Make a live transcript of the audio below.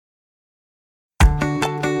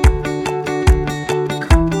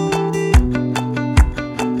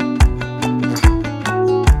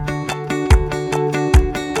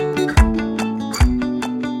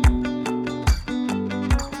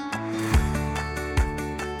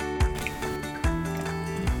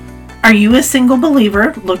Are you a single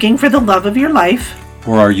believer looking for the love of your life?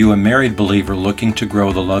 Or are you a married believer looking to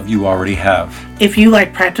grow the love you already have? If you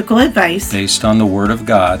like practical advice Based on the Word of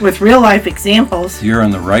God, with real life examples, you're in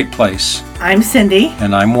the right place. I'm Cindy.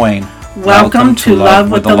 And I'm Wayne. Welcome to Love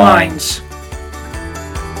with the Lines.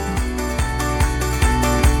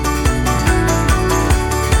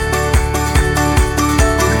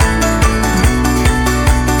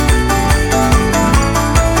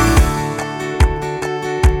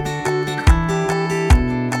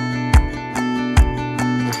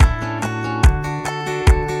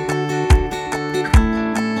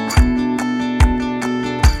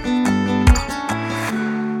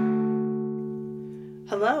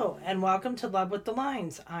 Hello, and welcome to Love with the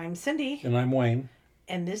Lines. I'm Cindy. And I'm Wayne.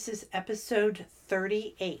 And this is episode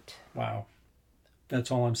 38. Wow.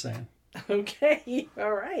 That's all I'm saying. Okay,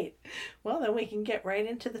 all right. Well, then we can get right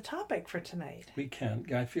into the topic for tonight. We can.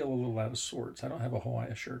 I feel a little out of sorts. I don't have a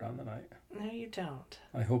Hawaii shirt on tonight. No, you don't.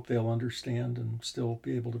 I hope they'll understand and still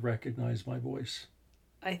be able to recognize my voice.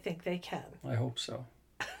 I think they can. I hope so.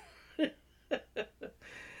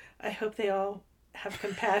 I hope they all have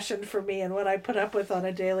compassion for me and what I put up with on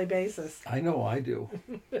a daily basis. I know I do.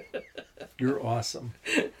 You're awesome.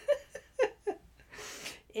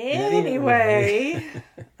 Anyway,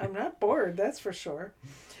 I'm not bored, that's for sure.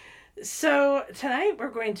 So tonight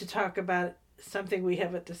we're going to talk about something we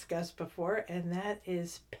haven't discussed before, and that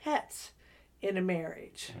is pets in a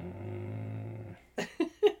marriage.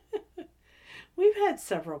 We've had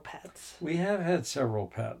several pets. We have had several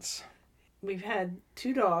pets. We've had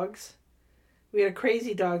 2 dogs. We had a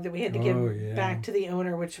crazy dog that we had to give back to the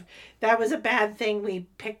owner, which that was a bad thing. We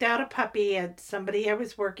picked out a puppy at somebody I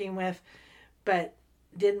was working with, but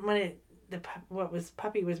didn't want it.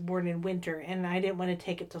 Puppy was born in winter, and I didn't want to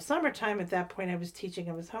take it till summertime. At that point, I was teaching.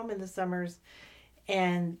 I was home in the summers,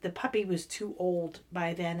 and the puppy was too old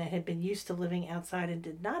by then and had been used to living outside and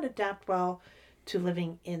did not adapt well to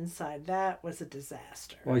living inside. That was a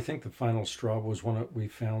disaster. Well, I think the final straw was when we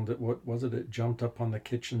found that, what was it? It jumped up on the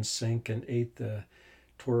kitchen sink and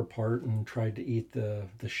tore apart and tried to eat the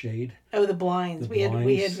shade. Oh, the blinds. We had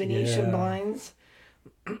Venetian blinds.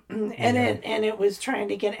 And it was trying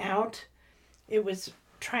to get out. It was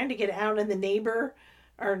trying to get out, and the neighbor,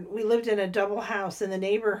 we lived in a double house, and the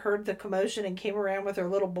neighbor heard the commotion and came around with her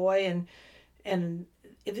little boy, and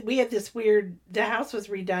we had this weird, the house was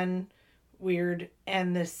redone weird,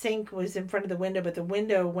 and the sink was in front of the window, but the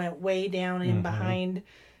window went way down in behind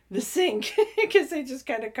the sink because they just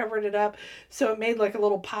kind of covered it up, so it made like a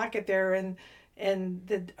little pocket there, and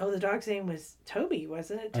the dog's name was Toby,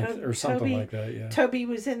 wasn't it? Or something Toby, like that, yeah. Toby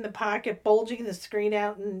was in the pocket, bulging the screen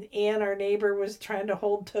out, and Ann, our neighbor, was trying to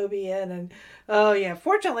hold Toby in, and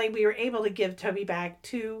fortunately we were able to give Toby back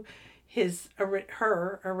to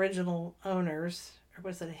her original owners. Or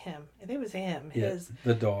was it him? I think it was him. Yeah,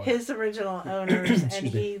 the dog. His original owners, and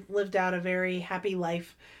he lived out a very happy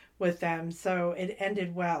life with them. So it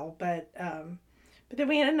ended well. But then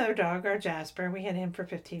we had another dog, our Jasper. We had him for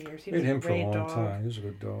 15 years. We had him for a long time. He was a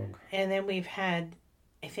good dog. And then we've had,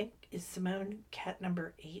 I think, is Simone cat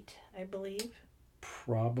number 8, I believe?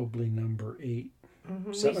 Probably number 8.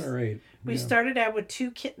 7 or 8. We started out with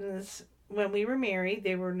 2 kittens. When we were married,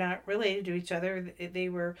 they were not related to each other.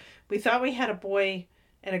 We thought we had a boy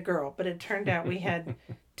and a girl, but it turned out we had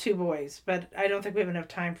 2 boys. But I don't think we have enough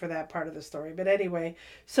time for that part of the story. But anyway,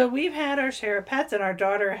 so we've had our share of pets, and our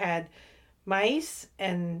daughter had mice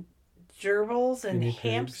and gerbils and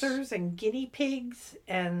hamsters and guinea pigs,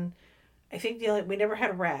 and I think we never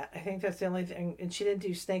had a rat. I think that's the only thing, and she didn't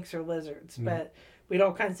do snakes or lizards, but we had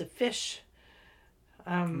all kinds of fish.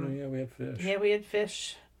 We had fish. Yeah, we had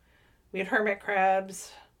fish. We had hermit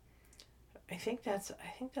crabs. I think that's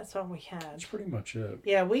all we had. That's pretty much it.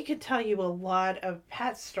 Yeah, we could tell you a lot of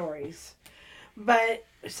pet stories, but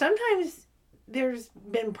sometimes there's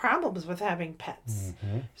been problems with having pets.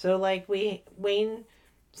 Mm-hmm. So like Wayne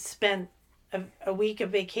spent a week of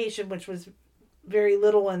vacation, which was very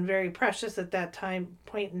little and very precious at that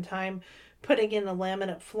point in time, putting in a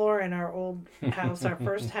laminate floor in our old house, our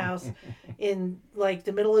first house, in like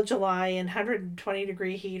the middle of July in 120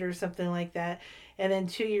 degree heat or something like that. And then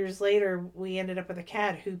 2 years later, we ended up with a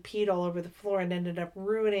cat who peed all over the floor and ended up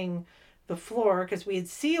ruining the floor because we had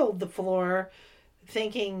sealed the floor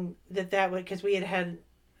thinking that would, because we had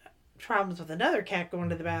problems with another cat going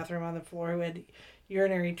to the bathroom on the floor who had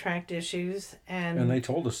urinary tract issues. And they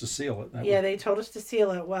told us to seal it. They told us to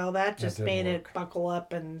seal it. Well, that just made it buckle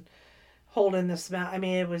up and hold in the smell. I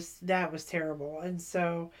mean, that was terrible. And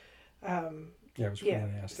so, it was really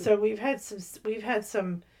nasty. So we've had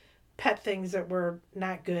some pet things that were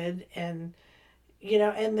not good, and You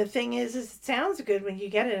know, and the thing is it sounds good when you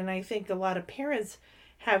get it. And I think a lot of parents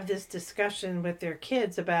have this discussion with their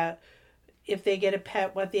kids about if they get a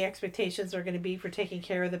pet, what the expectations are going to be for taking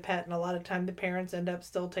care of the pet. And a lot of time the parents end up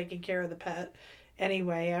still taking care of the pet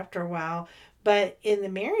anyway after a while. But in the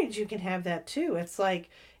marriage, you can have that too. It's like,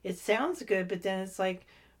 it sounds good, but then it's like,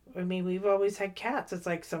 I mean, we've always had cats. It's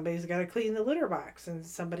like somebody's got to clean the litter box and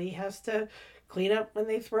somebody has to clean up when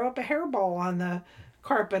they throw up a hairball on the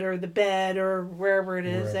carpet or the bed or wherever it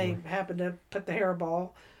is they happen to put the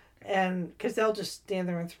hairball. And because they'll just stand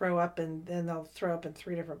there and throw up, and then they'll throw up in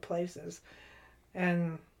 3 different places.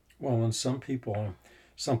 And well, and some people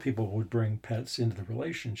would bring pets into the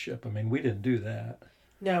relationship. I mean, we didn't do that.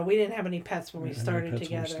 No, we didn't have any pets when we started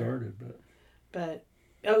together. But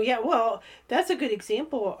oh yeah, well, that's a good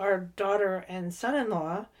example. Our daughter and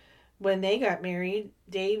son-in-law, when they got married,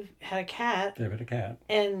 Dave had a cat. Dave had a cat.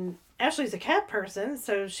 And Ashley's a cat person,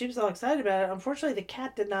 so she was all excited about it. Unfortunately, the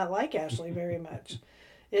cat did not like Ashley very much.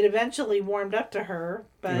 It eventually warmed up to her,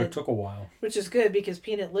 but it took a while. Which is good because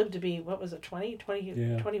Peanut lived to be, what was it, 20,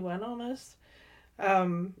 yeah. 21 almost?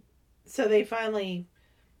 So they finally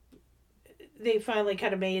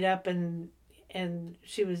kind of made up, and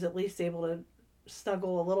she was at least able to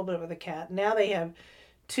snuggle a little bit with the cat. Now they have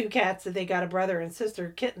 2 cats that they got, a brother and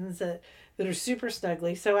sister kittens that are super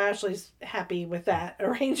snuggly. So Ashley's happy with that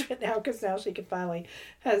arrangement now, because now she can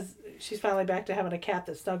she's finally back to having a cat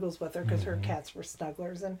that snuggles with her, because her cats were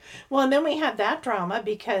snugglers. And then we had that drama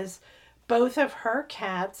because both of her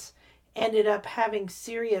cats ended up having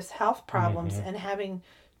serious health problems and having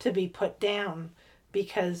to be put down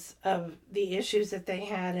because of the issues that they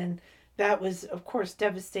had. And that was, of course,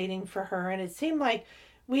 devastating for her. And it seemed like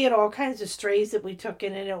we had all kinds of strays that we took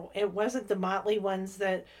in, and it wasn't the motley ones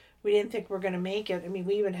that we didn't think were going to make it. I mean,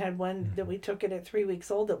 we even had one that we took in at 3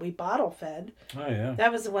 weeks old that we bottle fed. Oh, yeah.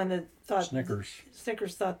 That was the one that thought...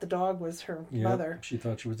 Snickers thought the dog was her mother. She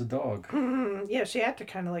thought she was a dog. Yeah, she acted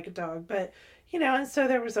kind of like a dog. But, and so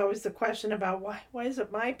there was always the question about why is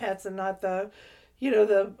it my pets and not the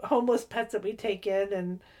homeless pets that we take in.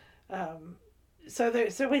 And so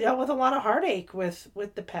we dealt with a lot of heartache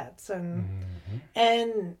with the pets.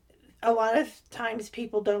 And a lot of times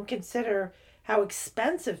people don't consider how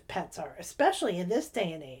expensive pets are, especially in this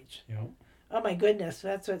day and age. Yep. Oh my goodness,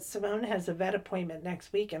 that's what Simone has a vet appointment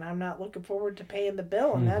next week, and I'm not looking forward to paying the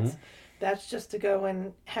bill. And that's just to go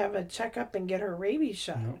and have a checkup and get her rabies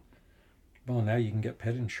shot. Yep. Well, now you can get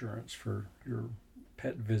pet insurance for your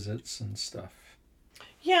pet visits and stuff.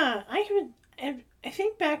 Yeah, I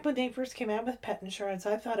think back when they first came out with pet insurance,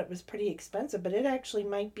 I thought it was pretty expensive, but it actually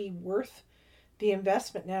might be worth the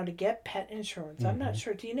investment now to get pet insurance. I'm not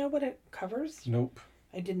sure. Do you know what it covers? Nope.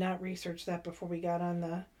 I did not research that before we got on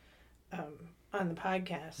the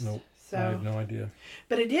podcast. Nope. So, I have no idea.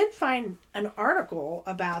 But I did find an article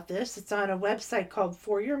about this. It's on a website called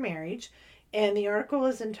For Your Marriage, and the article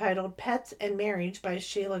is entitled Pets and Marriage by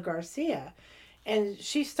Sheila Garcia. And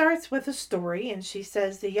she starts with a story, and she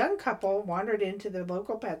says the young couple wandered into the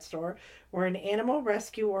local pet store where an animal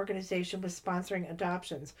rescue organization was sponsoring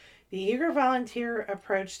adoptions. The eager volunteer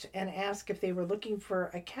approached and asked if they were looking for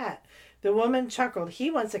a cat. The woman chuckled. "He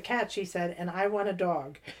wants a cat," she said, "and I want a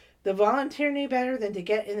dog." The volunteer knew better than to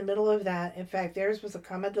get in the middle of that. In fact, theirs was a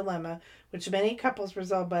common dilemma, which many couples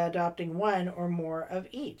resolve by adopting one or more of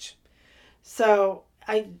each. So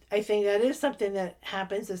I think that is something that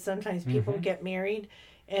happens, is sometimes people get married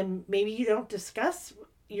and maybe you don't discuss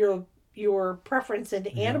your preference in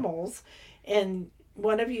animals, and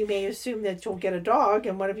one of you may assume that you'll get a dog,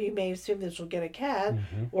 and one of you may assume that you'll get a cat,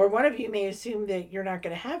 or one of you may assume that you're not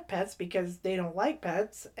going to have pets because they don't like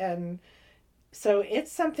pets. And so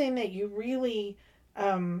it's something that you really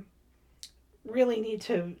need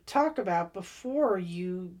to talk about before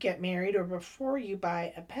you get married or before you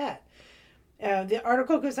buy a pet. The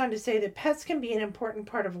article goes on to say that pets can be an important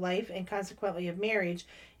part of life and consequently of marriage.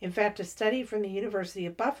 In fact, a study from the University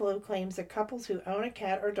of Buffalo claims that couples who own a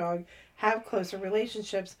cat or dog have closer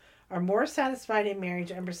relationships, are more satisfied in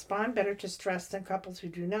marriage, and respond better to stress than couples who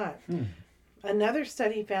do not. Another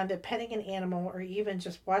study found that petting an animal or even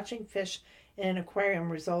just watching fish in an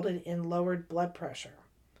aquarium resulted in lowered blood pressure.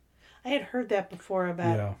 I had heard that before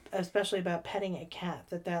especially about petting a cat,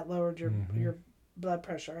 that lowered your blood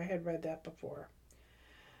pressure. I had read that before.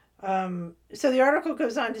 So the article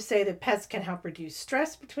goes on to say that pets can help reduce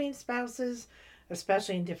stress between spouses,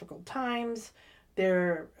 especially in difficult times.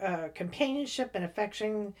 Their companionship and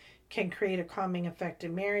affection can create a calming effect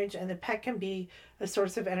in marriage, and the pet can be a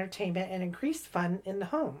source of entertainment and increased fun in the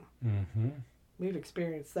home. We've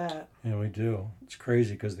experienced that. Yeah, we do. It's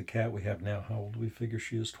crazy because the cat we have now, how old do we figure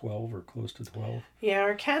she is? 12 or close to 12? Yeah,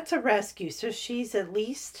 our cat's a rescue, so she's at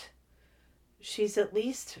least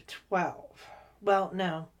 12. Well,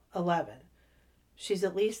 no, 11. She's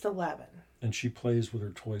at least 11. And she plays with her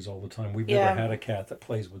toys all the time. We've Yeah. never had a cat that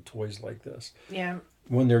plays with toys like this. Yeah.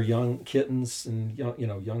 When they're young kittens and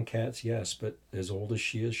young cats, yes, but as old as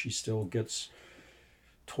she is, she still gets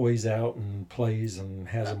toys out and plays and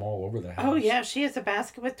has them all over the house. Oh yeah, she has a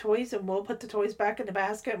basket with toys, and we'll put the toys back in the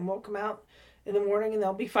basket, and we'll come out in the morning, and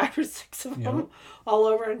there'll be 5 or 6 of them all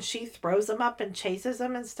over, and she throws them up and chases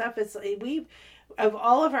them and stuff. Of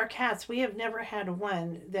all of our cats, we have never had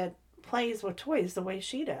one that plays with toys the way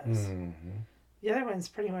she does. Mm-hmm. The other ones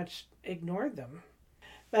pretty much ignored them.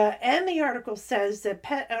 And the article says that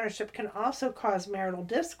pet ownership can also cause marital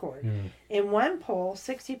discord. In one poll,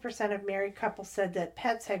 60% of married couples said that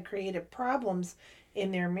pets had created problems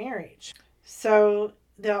in their marriage. So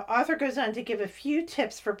the author goes on to give a few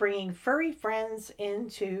tips for bringing furry friends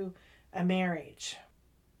into a marriage.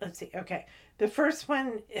 Let's see. Okay. The first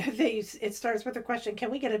one, it starts with a question, can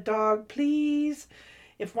we get a dog, please?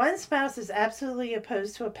 If one spouse is absolutely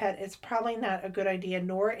opposed to a pet, it's probably not a good idea,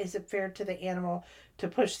 nor is it fair to the animal to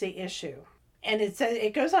push the issue. And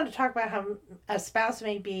it goes on to talk about how a spouse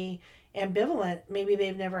may be ambivalent. Maybe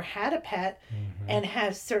they've never had a pet and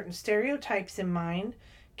has certain stereotypes in mind.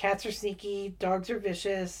 Cats are sneaky, dogs are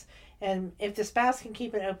vicious, and if the spouse can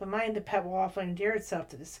keep an open mind, the pet will often endear itself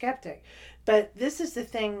to the skeptic. But this is the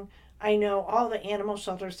thing. I know all the animal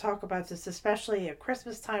shelters talk about this, especially at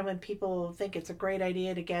Christmas time when people think it's a great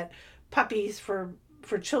idea to get puppies for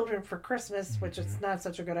children for Christmas, which is not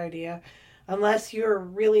such a good idea unless you're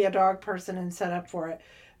really a dog person and set up for it.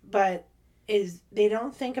 But they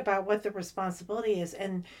don't think about what the responsibility is,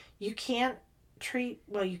 and you can't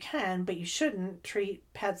you can, but you shouldn't treat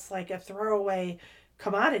pets like a throwaway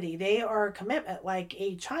commodity. They are a commitment, like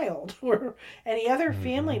a child or any other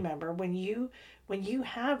family member. When you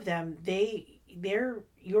have them, they're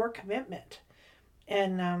your commitment.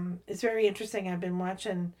 And it's very interesting. I've been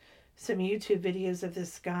watching some YouTube videos of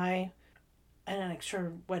this guy. I'm not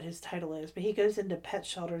sure what his title is, but he goes into pet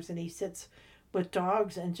shelters and he sits with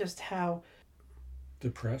dogs, and just how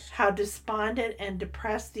despondent and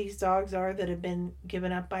depressed these dogs are that have been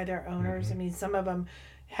given up by their owners. I mean, some of them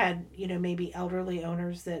had, maybe elderly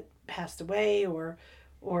owners that passed away or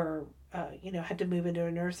had to move into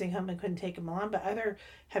a nursing home and couldn't take them on, but other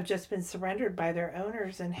have just been surrendered by their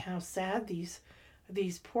owners, and how sad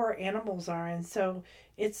these poor animals are. And so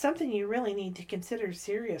it's something you really need to consider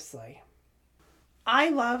seriously. I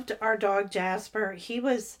loved our dog Jasper. He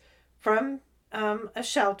was from a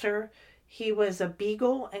shelter. He was a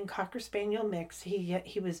beagle and cocker spaniel mix.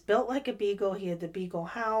 He was built like a beagle. He had the beagle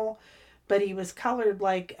howl, but he was colored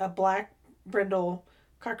like a black brindle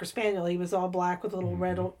cocker spaniel. He was all black with a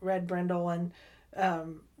little red brindle and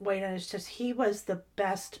white on his chest. He was the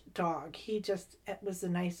best dog. He just was the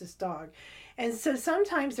nicest dog. And so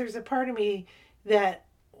sometimes there's a part of me that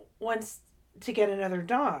wants to get another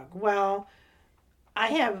dog. Well, I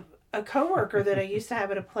have a coworker that I used to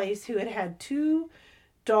have at a place who had 2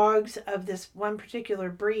 dogs of this one particular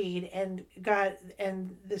breed, and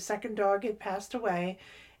the second dog had passed away,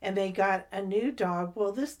 and they got a new dog.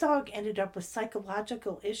 Well, this dog ended up with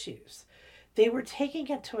psychological issues. They were taking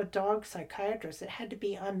it to a dog psychiatrist. It had to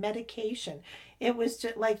be on medication. It was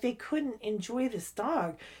just like they couldn't enjoy this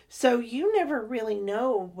dog. So you never really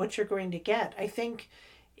know what you're going to get. I think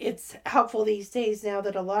it's helpful these days now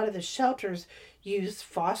that a lot of the shelters use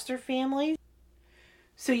foster families.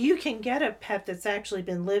 So you can get a pet that's actually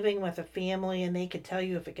been living with a family, and they can tell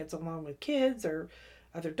you if it gets along with kids or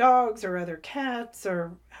other dogs or other cats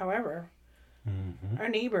or however. Our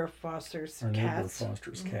neighbor fosters cats.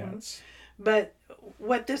 But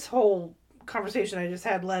what this whole conversation I just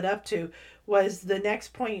had led up to was the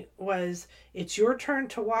next point was it's your turn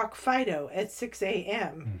to walk Fido at 6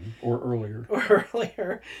 a.m. Or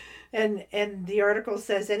earlier. And the article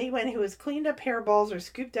says anyone who has cleaned up hairballs or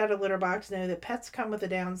scooped out a litter box know that pets come with a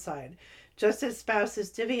downside. Just as spouses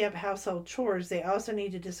divvy up household chores, they also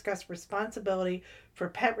need to discuss responsibility for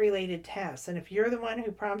pet-related tasks. And if you're the one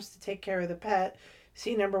who promised to take care of the pet,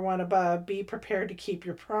 see number 1 above, be prepared to keep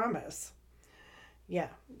your promise. Yeah,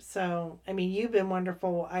 so, I mean, you've been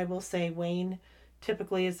wonderful. I will say Wayne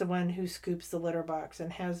typically is the one who scoops the litter box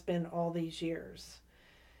and has been all these years.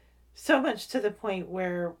 So much to the point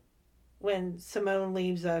where when Simone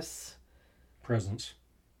leaves us... Presents.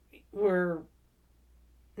 No.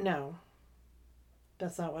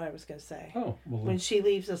 That's not what I was going to say. Oh, well... When she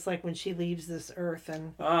leaves us, like when she leaves this earth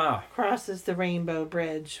and crosses the Rainbow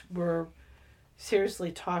Bridge, we're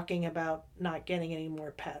seriously talking about not getting any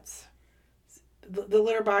more pets. The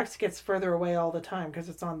litter box gets further away all the time because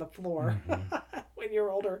it's on the floor. Mm-hmm. When you're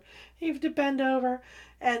older, you have to bend over,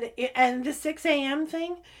 and the 6 a.m.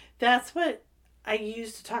 thing, that's what I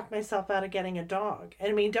used to talk myself out of getting a dog. And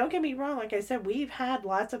I mean, don't get me wrong. Like I said, we've had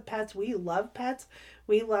lots of pets. We love pets.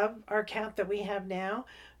 We love our cat that we have now,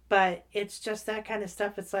 but it's just that kind of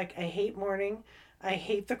stuff. It's like I hate morning. I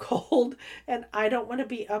hate the cold, and I don't want to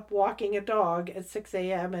be up walking a dog at 6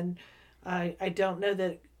 a.m. And I don't know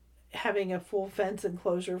that having a full fence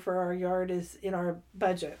enclosure for our yard is in our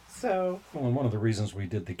budget. So, Well, and one of the reasons we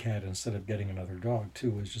did the cat instead of getting another dog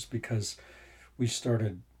too is just because we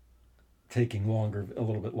started taking a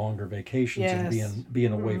little bit longer vacations and yes.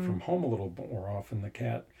 being away from home a little more often. The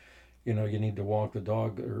cat, you know, you need to walk the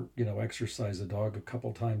dog or exercise the dog a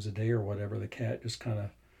couple times a day or whatever. The cat just kind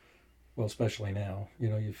of, well, especially now,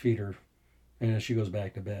 you feed her and then she goes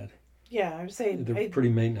back to bed. Yeah, I would say They're pretty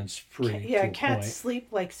maintenance free. yeah, to a cats point. sleep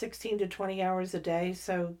like 16 to 20 hours a day,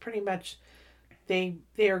 so pretty much they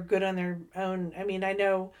are good on their own. I mean, I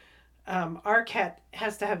know our cat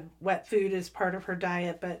has to have wet food as part of her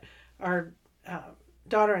diet, but our uh,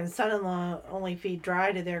 daughter and son-in-law only feed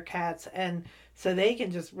dry to their cats, and so they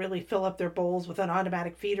can just really fill up their bowls with an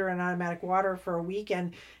automatic feeder and automatic water for a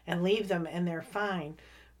weekend and leave them, and they're fine.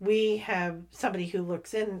 We have somebody who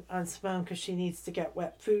looks in on Simone because she needs to get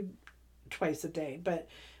wet food twice a day, but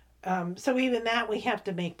so even that we have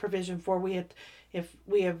to make provision for. If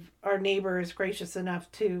we have our neighbor is gracious enough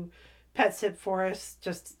to pet sit for us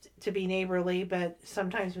just to be neighborly, but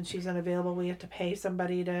sometimes when she's unavailable, we have to pay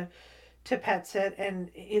somebody to pet sit, and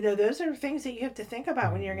those are things that you have to think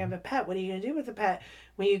about when you're gonna have a pet. What are you gonna do with the pet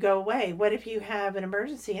when you go away? What if you have an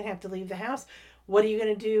emergency and have to leave the house? What are you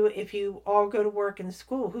gonna do if you all go to work and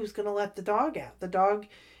school? Who's gonna let the dog out? The dog,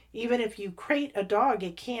 even if you crate a dog,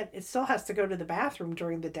 it still has to go to the bathroom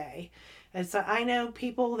during the day. And so I know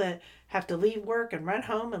people that have to leave work and run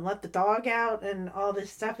home and let the dog out and all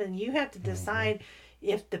this stuff, and you have to decide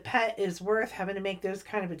if the pet is worth having to make those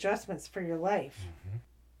kind of adjustments for your life.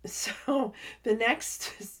 So the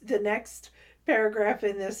next paragraph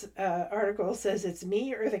in this article says, it's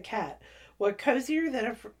me or the cat. What's cozier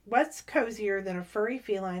than a furry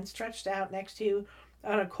feline stretched out next to you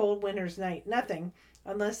on a cold winter's night? Nothing,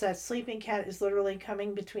 unless that sleeping cat is literally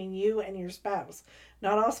coming between you and your spouse.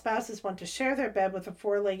 Not all spouses want to share their bed with a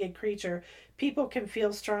four-legged creature. People can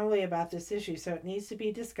feel strongly about this issue, so it needs to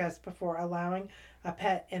be discussed before allowing a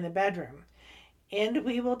pet in the bedroom. And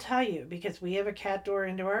we will tell you, because we have a cat door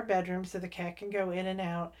into our bedroom so the cat can go in and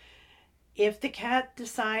out. If the cat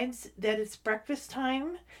decides that it's breakfast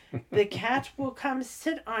time, the cat will come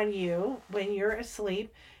sit on you when you're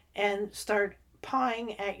asleep and start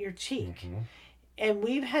pawing at your cheek. And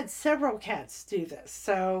we've had several cats do this.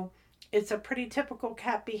 So it's a pretty typical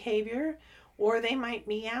cat behavior. Or they might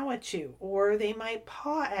meow at you, or they might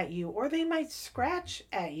paw at you, or they might scratch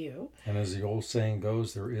at you. And as the old saying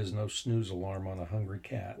goes, there is no snooze alarm on a hungry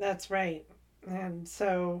cat. That's right. And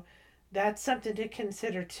so that's something to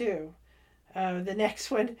consider too. The next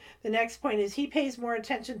point is, he pays more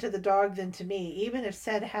attention to the dog than to me. Even if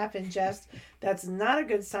said half in jest, that's not a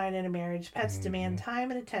good sign in a marriage. Pets demand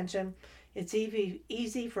time and attention. It's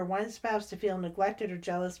easy for one spouse to feel neglected or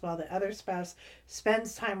jealous while the other spouse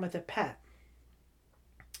spends time with a pet.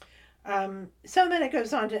 So then it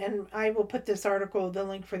goes on to, and I will put this article, the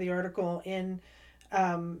link for the article in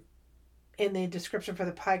the description for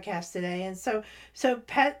the podcast today. And so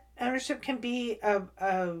pet ownership can be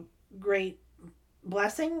a great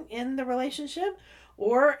blessing in the relationship,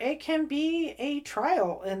 or it can be a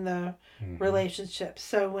trial in the relationship.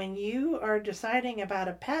 So when you are deciding about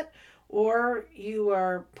a pet, or you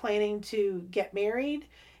are planning to get married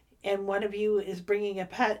and one of you is bringing a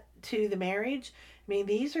pet to the marriage, I mean,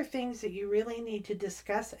 these are things that you really need to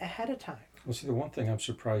discuss ahead of time. Well, see, the one thing I'm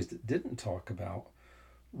surprised it didn't talk about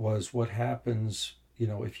was what happens,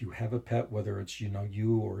 if you have a pet, whether it's,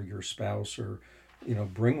 you or your spouse, or,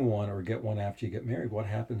 bring one or get one after you get married. What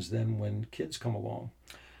happens then when kids come along?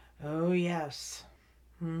 Oh, yes.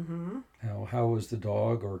 How is the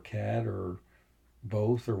dog or cat or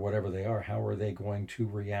both or whatever they are, how are they going to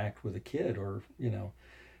react with a kid? Or,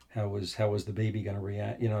 how is the baby going to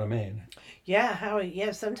react? You know what I mean?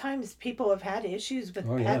 Yeah, sometimes people have had issues with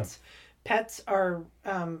pets. Yeah. Pets are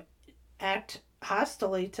act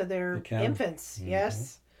hostilely to their infants.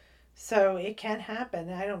 Yes, so it can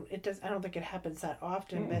happen. I don't think it happens that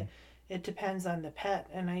often, but it depends on the pet.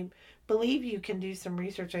 And I believe you can do some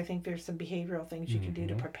research. I think there's some behavioral things you can do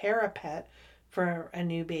to prepare a pet for a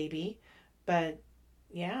new baby, but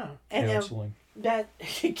Yeah. And Counseling. that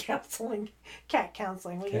counseling, cat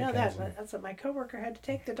counseling. Well, you Cat know counseling. that's what my coworker had to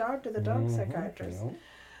take the dog to the dog psychiatrist. You know.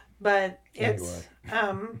 But it's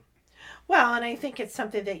Anyway. well, and I think it's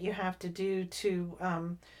something that you have to do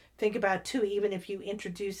to think about too. Even if you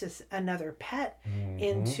introduce another pet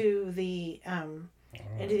into the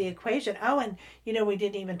equation. Oh, and we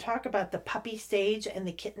didn't even talk about the puppy stage and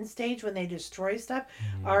the kitten stage when they destroy stuff.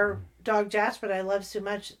 Our dog Jasper, that I love so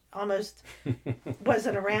much, almost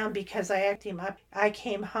wasn't around because I acted him up. I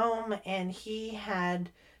came home and he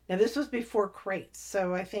had. Now this was before crates,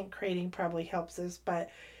 so I think crating probably helps us,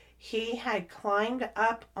 but he had climbed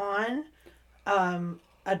up on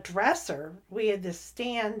a dresser. We had this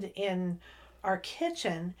stand in our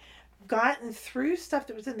kitchen, gotten through stuff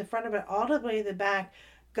that was in the front of it all the way to the back,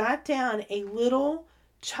 got down a little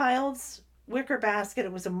child's wicker basket.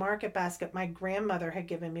 It was a market basket my grandmother had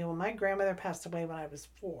given me. Well, my grandmother passed away when I was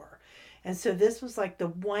 4. And so this was like the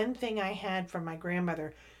one thing I had from my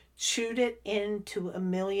grandmother. Chewed it into a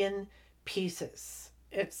million pieces.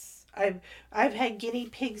 I've had guinea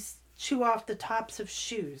pigs chew off the tops of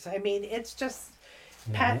shoes. I mean, it's just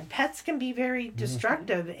pets can be very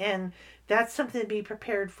destructive, and that's something to be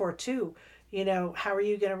prepared for too. How are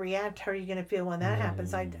you going to react? How are you going to feel when that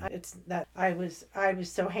happens? I was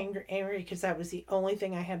so angry because that was the only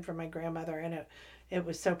thing I had from my grandmother, and it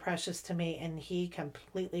was so precious to me, and he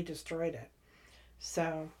completely destroyed it.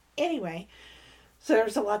 So anyway, so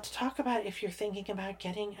there's a lot to talk about if you're thinking about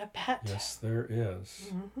getting a pet. Yes, there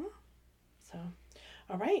is. So,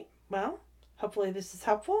 all right. Well, hopefully this is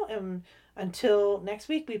helpful. And until next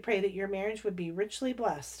week, we pray that your marriage would be richly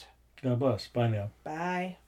blessed. God bless. Bye now. Bye.